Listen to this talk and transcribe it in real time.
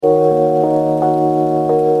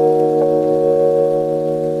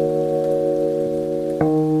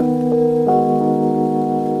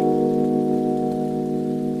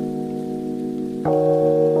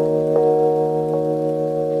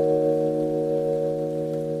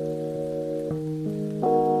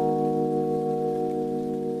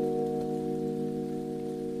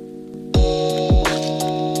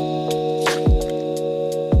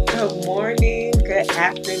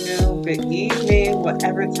afternoon, good evening,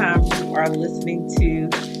 whatever time you are listening to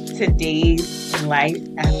today's Life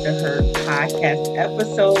After Her podcast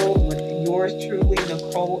episode with yours truly,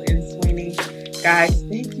 Nicole and Sweeney. Guys,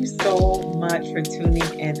 thank you so much for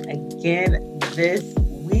tuning in again this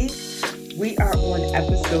week. We are on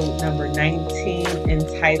episode number 19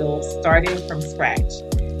 entitled Starting from Scratch.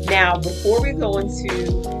 Now, before we go into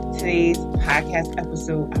today's podcast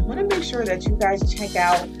episode, I want to make sure that you guys check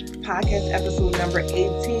out podcast episode number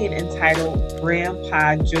 18 entitled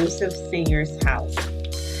Grandpa Joseph Sr.'s House.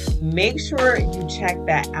 Make sure you check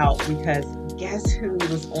that out because guess who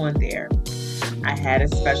was on there? I had a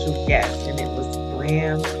special guest and it was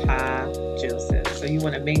Grandpa Joseph. So you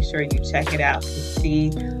want to make sure you check it out to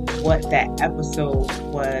see what that episode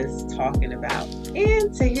was talking about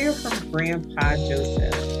and to hear from Grandpa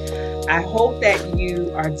Joseph. I hope that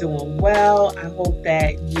you are doing well. I hope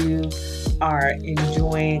that you are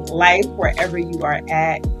enjoying life wherever you are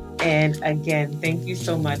at. And again, thank you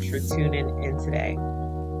so much for tuning in today.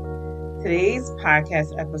 Today's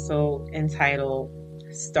podcast episode entitled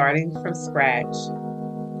Starting from Scratch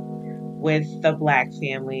with the Black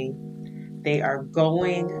family. They are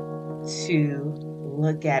going to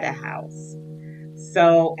look at a house.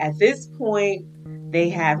 So at this point, they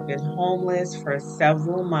have been homeless for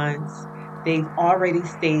several months. They've already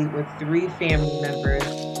stayed with 3 family members.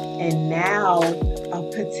 And now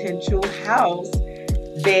a potential house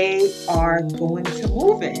they are going to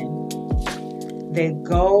move in. They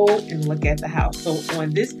go and look at the house. So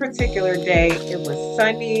on this particular day, it was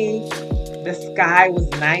sunny. The sky was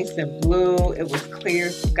nice and blue. It was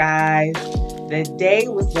clear skies. The day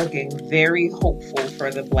was looking very hopeful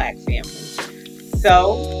for the Black family.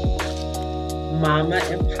 So Mama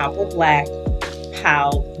and Papa Black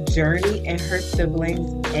piled Journey and her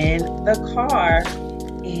siblings in the car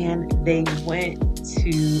and they went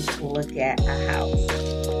to look at a house.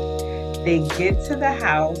 They get to the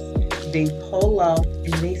house, they pull up,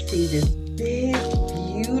 and they see this big,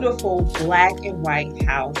 beautiful black and white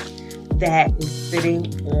house that is sitting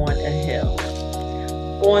on a hill.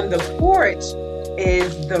 On the porch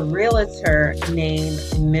is the realtor named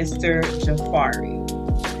Mr. Jafari.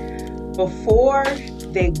 Before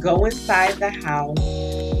they go inside the house,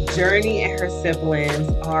 Journey and her siblings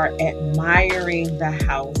are admiring the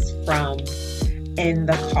house from in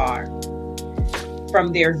the car.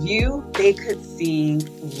 From their view, they could see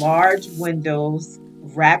large windows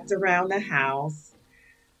wrapped around the house.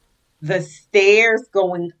 The stairs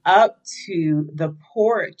going up to the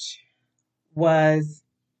porch was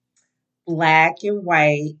black and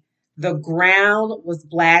white. The ground was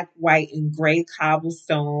black, white, and gray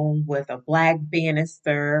cobblestone with a black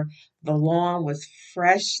banister. The lawn was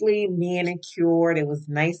freshly manicured. It was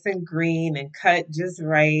nice and green and cut just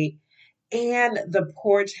right. And the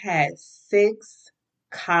porch had 6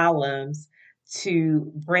 columns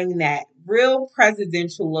to bring that real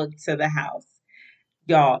presidential look to the house.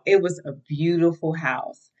 Y'all, it was a beautiful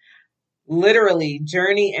house. Literally,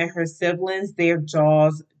 Journey and her siblings, their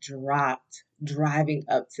jaws dropped driving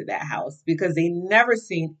up to that house because they never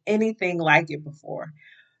seen anything like it before.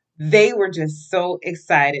 They were just so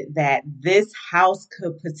excited that this house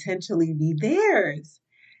could potentially be theirs.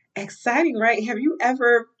 Exciting, right? Have you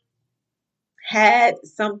ever had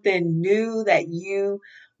something new that you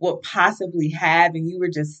would possibly have and you were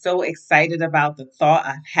just so excited about the thought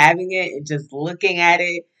of having it and just looking at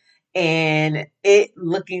it and it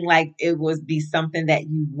looking like it would be something that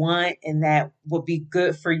you want and that would be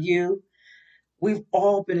good for you? We've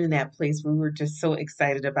all been in that place where we're just so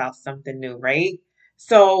excited about something new, right?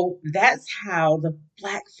 So that's how the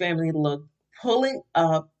Black family looked, pulling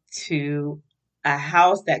up to a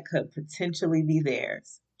house that could potentially be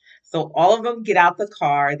theirs. So all of them get out the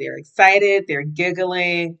car. They're excited. They're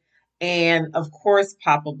giggling. And of course,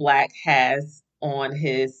 Papa Black has on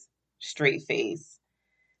his straight face.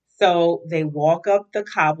 So they walk up the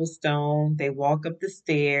cobblestone, they walk up the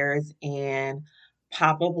stairs, and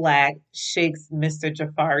Papa Black shakes Mr.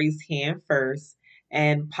 Jafari's hand first,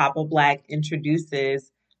 and Papa Black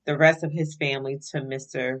introduces the rest of his family to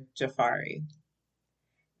Mr. Jafari.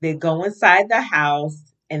 They go inside the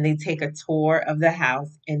house and they take a tour of the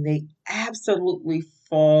house, and they absolutely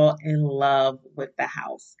fall in love with the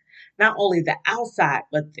house. Not only the outside,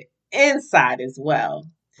 but the inside as well.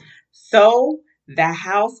 So the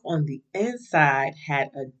house on the inside had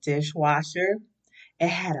a dishwasher. It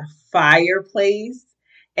had a fireplace.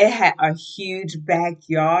 It had a huge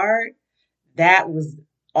backyard. That was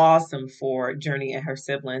awesome for Journey and her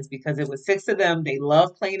siblings because it was 6 of them. They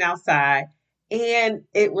loved playing outside. And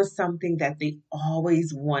it was something that they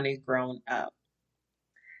always wanted growing up.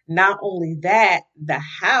 Not only that, the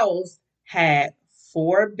house had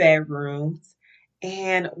 4 bedrooms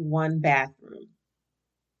and 1 bathroom.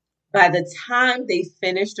 By the time they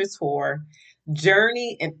finished the tour,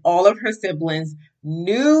 Journey and all of her siblings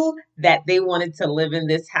knew that they wanted to live in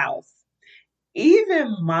this house.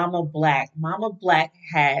 Even Mama Black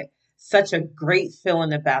had such a great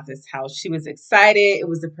feeling about this house. She was excited. It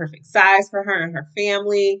was the perfect size for her and her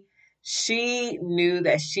family. She knew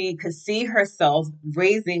that she could see herself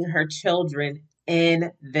raising her children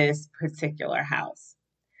in this particular house.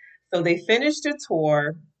 So they finished the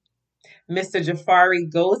tour. Mr. Jafari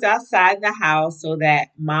goes outside the house so that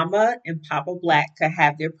Mama and Papa Black could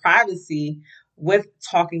have their privacy with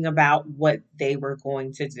talking about what they were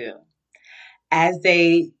going to do. As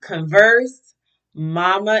they conversed,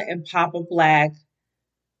 Mama and Papa Black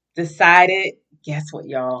decided, guess what,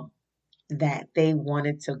 y'all? That they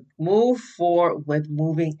wanted to move forward with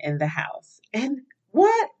moving in the house. And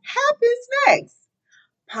what happens next?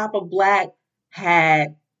 Papa Black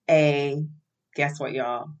had guess what,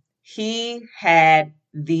 y'all? He had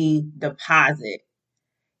the deposit.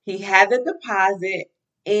 He had the deposit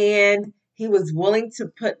and he was willing to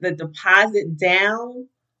put the deposit down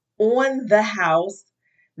on the house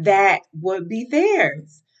that would be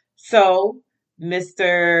theirs. So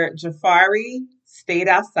Mr. Jafari stayed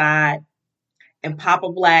outside and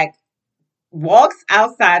Papa Black walks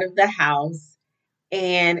outside of the house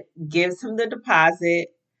and gives him the deposit.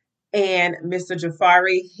 And Mr.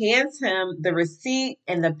 Jafari hands him the receipt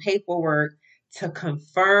and the paperwork to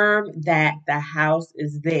confirm that the house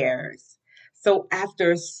is theirs. So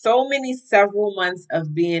after several months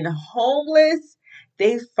of being homeless,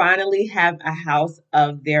 they finally have a house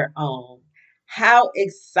of their own. How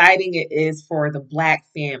exciting it is for the Black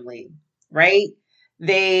family, right?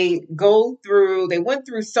 They went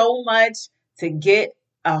through so much to get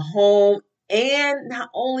a home, and not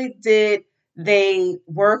only did they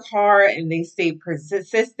work hard and they stay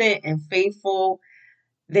persistent and faithful,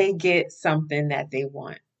 they get something that they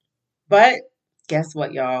want. But guess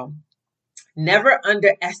what, y'all? Never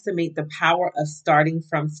underestimate the power of starting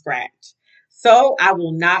from scratch. So I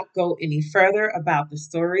will not go any further about the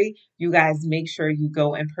story. You guys make sure you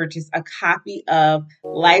go and purchase a copy of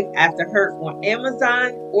Life After Hurt on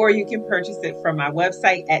Amazon, or you can purchase it from my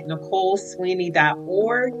website at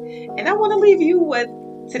NicoleSweeney.org. And I want to leave you with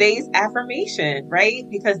today's affirmation, right?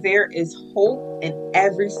 Because there is hope in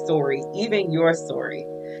every story, even your story.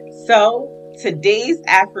 So today's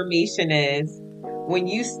affirmation is, when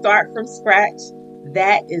you start from scratch,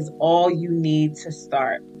 that is all you need to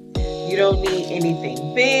start. You don't need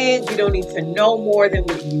anything big. You don't need to know more than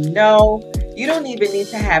what you know. You don't even need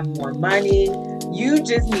to have more money. You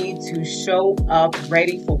just need to show up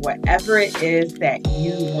ready for whatever it is that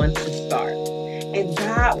you want to start. And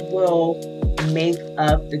God will make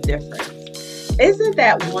up the difference. Isn't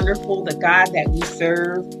that wonderful? The God that we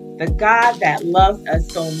serve, the God that loves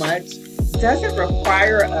us so much, doesn't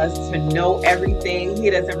require us to know everything. He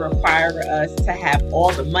doesn't require us to have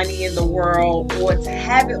all the money in the world or to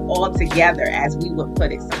have it all together, as we would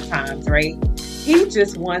put it sometimes, right? He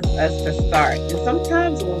just wants us to start. And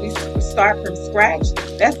sometimes when we start from scratch,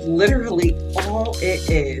 that's literally all it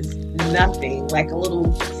is. Nothing, like a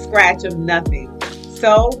little scratch of nothing.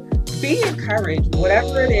 So be encouraged.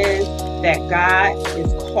 Whatever it is that God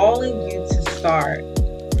is calling you to start,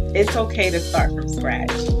 it's okay to start from scratch.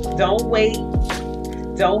 Don't wait.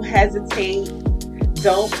 Don't hesitate.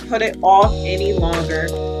 Don't put it off any longer.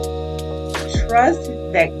 Trust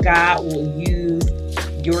that God will use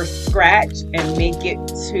your scratch and make it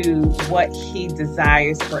to what He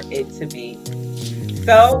desires for it to be.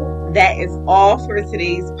 So that is all for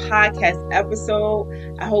today's podcast episode.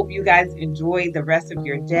 I hope you guys enjoy the rest of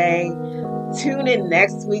your day. Tune in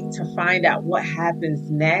next week to find out what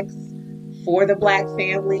happens next for the Black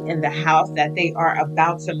family in the house that they are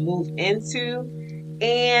about to move into.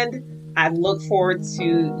 And I look forward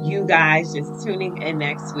to you guys just tuning in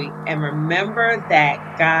next week. And remember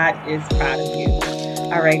that God is proud of you.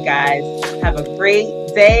 All right, guys, have a great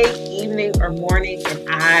day, evening, or morning. And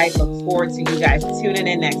I look forward to you guys tuning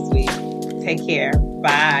in next week. Take care.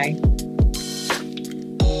 Bye.